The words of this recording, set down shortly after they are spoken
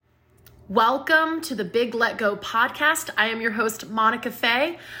Welcome to the Big Let Go podcast. I am your host, Monica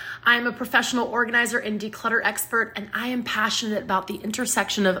Fay. I am a professional organizer and declutter expert, and I am passionate about the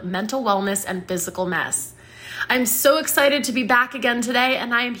intersection of mental wellness and physical mess. I'm so excited to be back again today,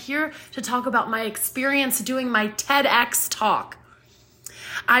 and I am here to talk about my experience doing my TEDx talk.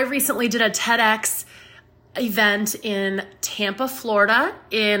 I recently did a TEDx event in Tampa, Florida,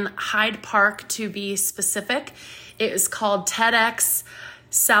 in Hyde Park to be specific. It was called TEDx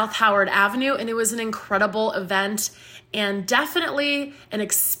South Howard Avenue, and it was an incredible event and definitely an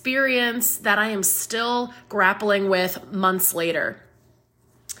experience that I am still grappling with months later.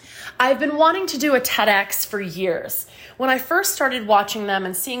 I've been wanting to do a TEDx for years. When I first started watching them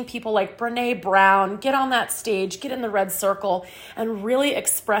and seeing people like Brene Brown get on that stage, get in the red circle, and really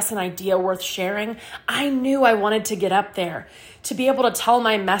express an idea worth sharing, I knew I wanted to get up there to be able to tell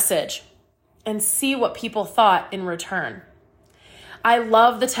my message and see what people thought in return. I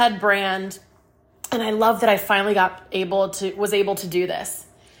love the TED brand, and I love that I finally was able to do this.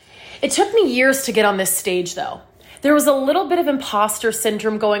 It took me years to get on this stage, though. There was a little bit of imposter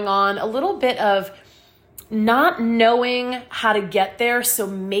syndrome going on, a little bit of not knowing how to get there, so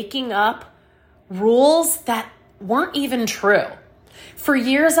making up rules that weren't even true. For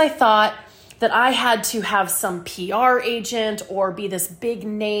years, I thought that I had to have some PR agent or be this big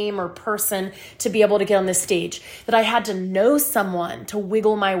name or person to be able to get on this stage, that I had to know someone to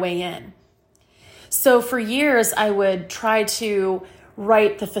wiggle my way in. So for years, I would try to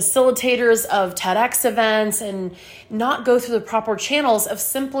write the facilitators of TEDx events and not go through the proper channels of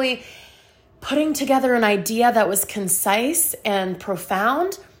simply putting together an idea that was concise and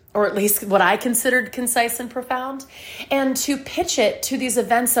profound, or at least what I considered concise and profound, and to pitch it to these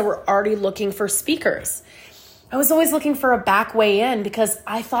events that were already looking for speakers. I was always looking for a back way in because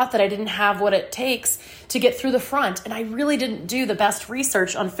I thought that I didn't have what it takes to get through the front, and I really didn't do the best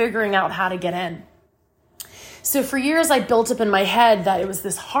research on figuring out how to get in. So for years, I built up in my head that it was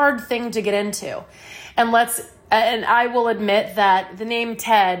this hard thing to get into. And I will admit that the name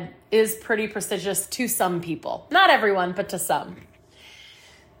TED is pretty prestigious to some people. Not everyone, but to some.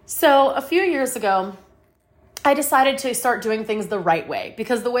 So a few years ago, I decided to start doing things the right way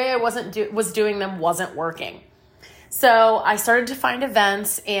because the way I was doing them wasn't working. So I started to find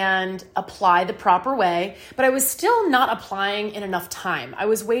events and apply the proper way, but I was still not applying in enough time. I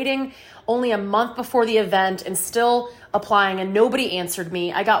was waiting only a month before the event and still applying, and nobody answered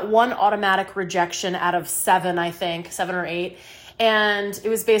me. I got one automatic rejection out of 7 or 8. And it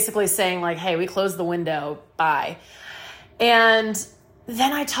was basically saying like, hey, we closed the window, bye. And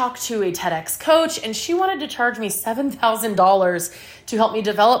then I talked to a TEDx coach, and she wanted to charge me $7,000 to help me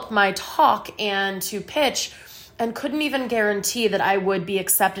develop my talk and to pitch, and couldn't even guarantee that I would be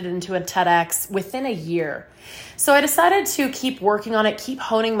accepted into a TEDx within a year. So I decided to keep working on it, keep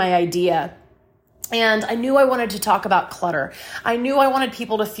honing my idea. And I knew I wanted to talk about clutter. I knew I wanted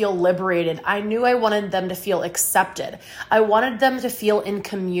people to feel liberated. I knew I wanted them to feel accepted. I wanted them to feel in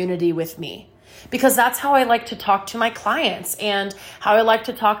community with me, because that's how I like to talk to my clients and how I like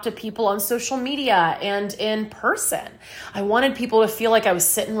to talk to people on social media and in person. I wanted people to feel like I was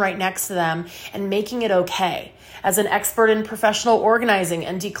sitting right next to them and making it okay. As an expert in professional organizing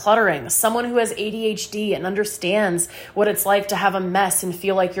and decluttering, someone who has ADHD and understands what it's like to have a mess and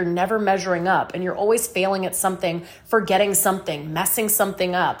feel like you're never measuring up and you're always failing at something, forgetting something, messing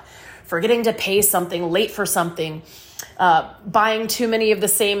something up, forgetting to pay something, late for something, buying too many of the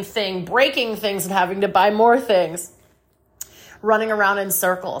same thing, breaking things and having to buy more things, running around in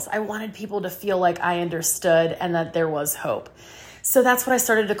circles. I wanted people to feel like I understood and that there was hope. So that's what I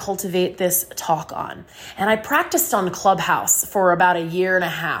started to cultivate this talk on. And I practiced on Clubhouse for about 1.5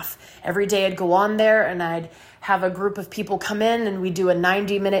 years. Every day I'd go on there and I'd have a group of people come in and we do a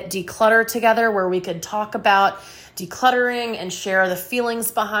 90-minute declutter together where we could talk about decluttering and share the feelings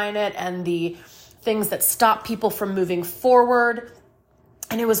behind it and the things that stop people from moving forward.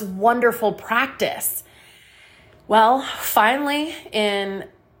 And it was wonderful practice. Well, finally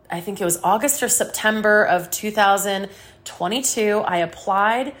I think it was August or September of 2022, I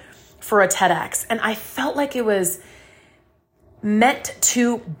applied for a TEDx, and I felt like it was meant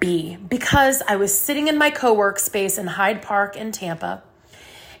to be because I was sitting in my co-work space in Hyde Park in Tampa,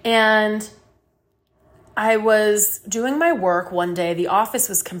 and I was doing my work one day. The office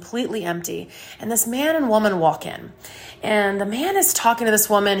was completely empty, and this man and woman walk in. And the man is talking to this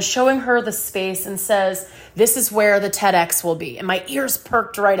woman, showing her the space, and says, "This is where the TEDx will be." And my ears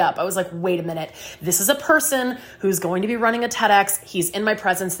perked right up. I was like, wait a minute. This is a person who's going to be running a TEDx. He's in my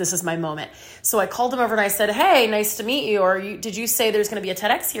presence. This is my moment. So I called him over and I said, "Hey, nice to meet you. Did you say there's going to be a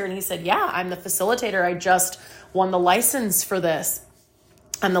TEDx here?" And he said, "Yeah, I'm the facilitator. I just won the license for this."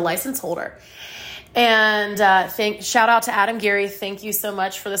 I'm the license holder. And shout out to Adam Geary. Thank you so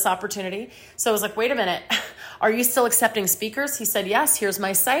much for this opportunity. So I was like, wait a minute, are you still accepting speakers? He said, yes, here's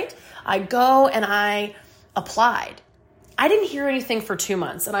my site. I go and I applied. I didn't hear anything for 2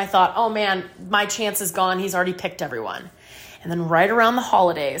 months. And I thought, oh man, my chance is gone. He's already picked everyone. And then right around the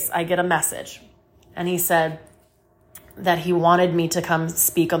holidays, I get a message. And he said that he wanted me to come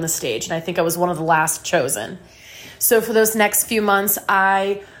speak on the stage. And I think I was one of the last chosen. So for those next few months,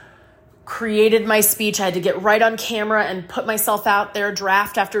 I created my speech. I had to get right on camera and put myself out there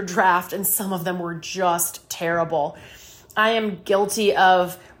draft after draft, and some of them were just terrible. I am guilty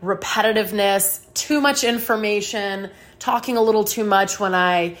of repetitiveness, too much information, talking a little too much when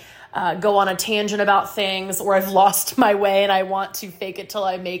I go on a tangent about things, or I've lost my way and I want to fake it till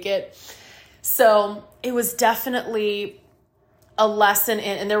I make it. So it was definitely a lesson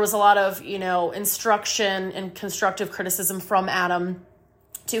and there was a lot of, instruction and constructive criticism from Adam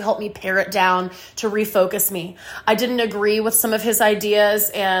to help me pare it down, to refocus me. I didn't agree with some of his ideas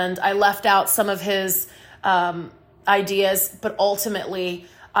and I left out some of his ideas, but ultimately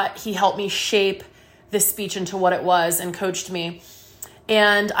he helped me shape this speech into what it was and coached me.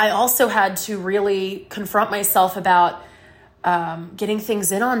 And I also had to really confront myself about getting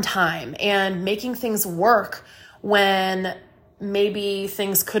things in on time and making things work when maybe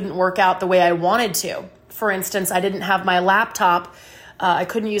things couldn't work out the way I wanted to. For instance, I didn't have my laptop. I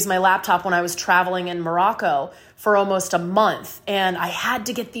couldn't use my laptop when I was traveling in Morocco for almost a month. And I had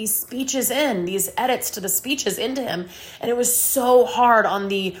to get these speeches in, these edits to the speeches into him. And it was so hard on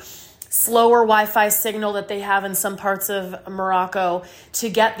the slower Wi-Fi signal that they have in some parts of Morocco to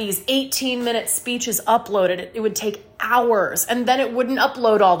get these 18-minute speeches uploaded. It would take hours and then it wouldn't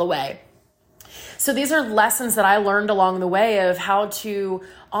upload all the way. So these are lessons that I learned along the way of how to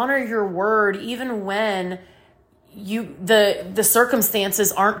honor your word even when the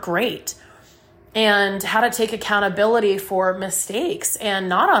circumstances aren't great, and how to take accountability for mistakes and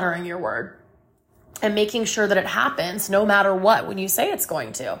not honoring your word and making sure that it happens no matter what when you say it's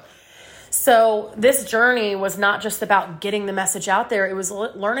going to. So this journey was not just about getting the message out there. It was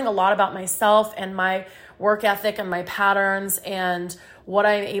learning a lot about myself and my work ethic and my patterns and what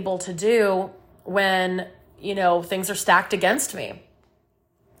I'm able to do when, things are stacked against me.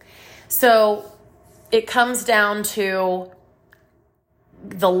 So it comes down to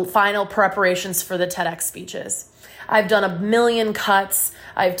the final preparations for the TEDx speeches. I've done a million cuts.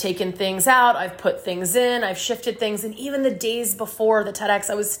 I've taken things out. I've put things in. I've shifted things. And even the days before the TEDx,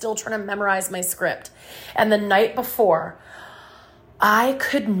 I was still trying to memorize my script. And the night before, I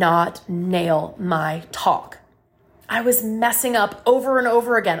could not nail my talk. I was messing up over and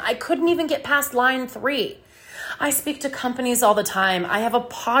over again. I couldn't even get past line 3. I speak to companies all the time. I have a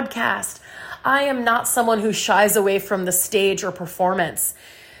podcast. I am not someone who shies away from the stage or performance,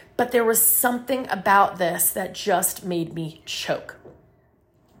 but there was something about this that just made me choke.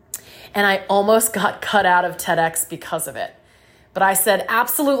 And I almost got cut out of TEDx because of it. But I said,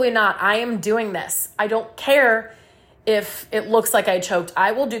 absolutely not. I am doing this. I don't care if it looks like I choked.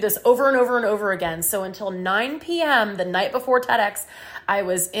 I will do this over and over and over again. So until 9 p.m. the night before TEDx, I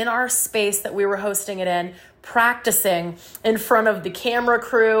was in our space that we were hosting it in, practicing in front of the camera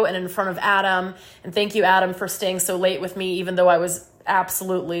crew and in front of Adam. And thank you, Adam, for staying so late with me, even though I was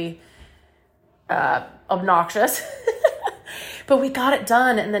absolutely obnoxious. But we got it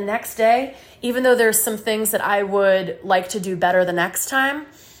done. And the next day, even though there's some things that I would like to do better the next time,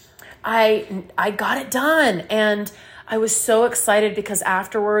 I got it done. And I was so excited because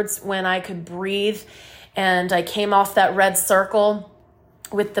afterwards, when I could breathe and I came off that red circle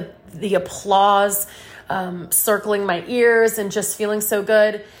with the applause circling my ears and just feeling so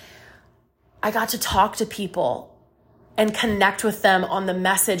good, I got to talk to people and connect with them on the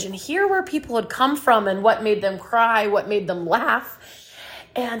message and hear where people had come from and what made them cry, what made them laugh.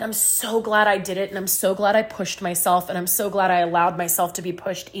 And I'm so glad I did it. And I'm so glad I pushed myself. And I'm so glad I allowed myself to be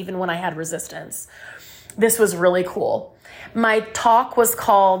pushed even when I had resistance. This was really cool. My talk was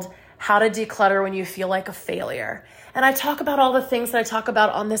called How to Declutter When You Feel Like a Failure. And I talk about all the things that I talk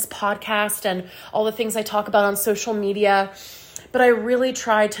about on this podcast and all the things I talk about on social media. But I really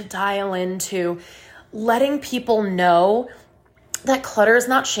tried to dial into letting people know that clutter is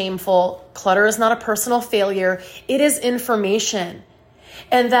not shameful. Clutter is not a personal failure. It is information.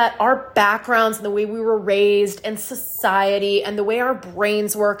 And that our backgrounds and the way we were raised and society and the way our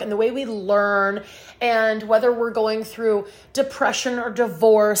brains work and the way we learn and whether we're going through depression or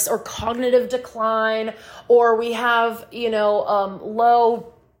divorce or cognitive decline or we have,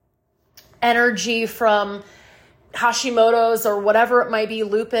 low energy from Hashimoto's or whatever it might be,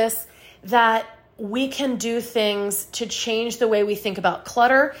 lupus, that we can do things to change the way we think about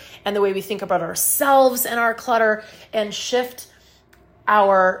clutter and the way we think about ourselves and our clutter, and shift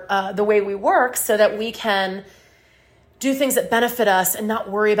the way we work so that we can do things that benefit us and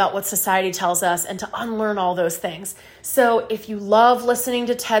not worry about what society tells us, and to unlearn all those things. So if you love listening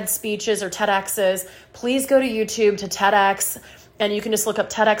to TED speeches or TEDx's, please go to YouTube to TEDx, and you can just look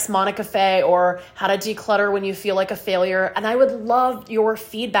up TEDx Monica Fey or how to declutter when you feel like a failure. And I would love your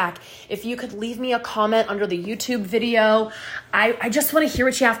feedback. If you could leave me a comment under the YouTube video, I just want to hear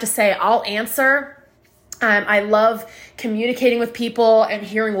what you have to say. I'll answer. I love communicating with people and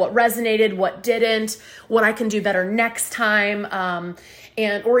hearing what resonated, what didn't, what I can do better next time,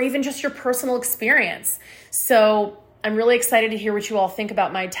 or even just your personal experience. So I'm really excited to hear what you all think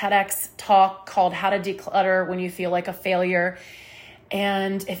about my TEDx talk called How to Declutter When You Feel Like a Failure.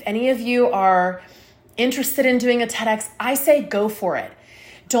 And if any of you are interested in doing a TEDx, I say go for it.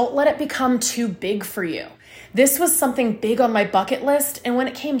 Don't let it become too big for you. This was something big on my bucket list. And when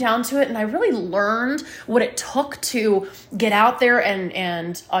it came down to it, and I really learned what it took to get out there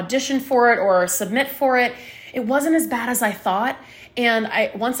and audition for it or submit for it, it wasn't as bad as I thought. And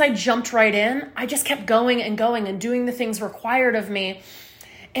once I jumped right in, I just kept going and going and doing the things required of me.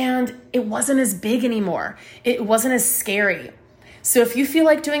 And it wasn't as big anymore. It wasn't as scary. So if you feel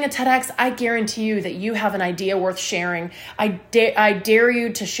like doing a TEDx, I guarantee you that you have an idea worth sharing. I dare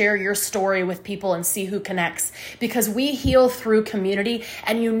you to share your story with people and see who connects, because we heal through community,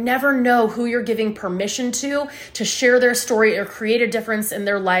 and you never know who you're giving permission to share their story or create a difference in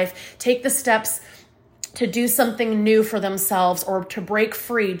their life, take the steps to do something new for themselves, or to break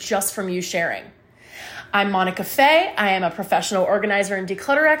free just from you sharing. I'm Monica Fey. I am a professional organizer and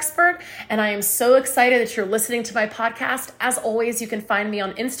declutter expert, and I am so excited that you're listening to my podcast. As always, you can find me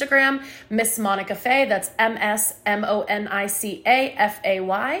on Instagram, Miss Monica Fey. That's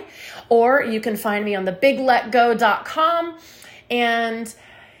MSMONICAFAY. Or you can find me on thebigletgo.com, and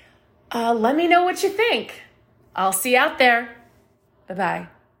let me know what you think. I'll see you out there. Bye-bye.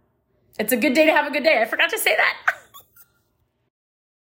 It's a good day to have a good day. I forgot to say that.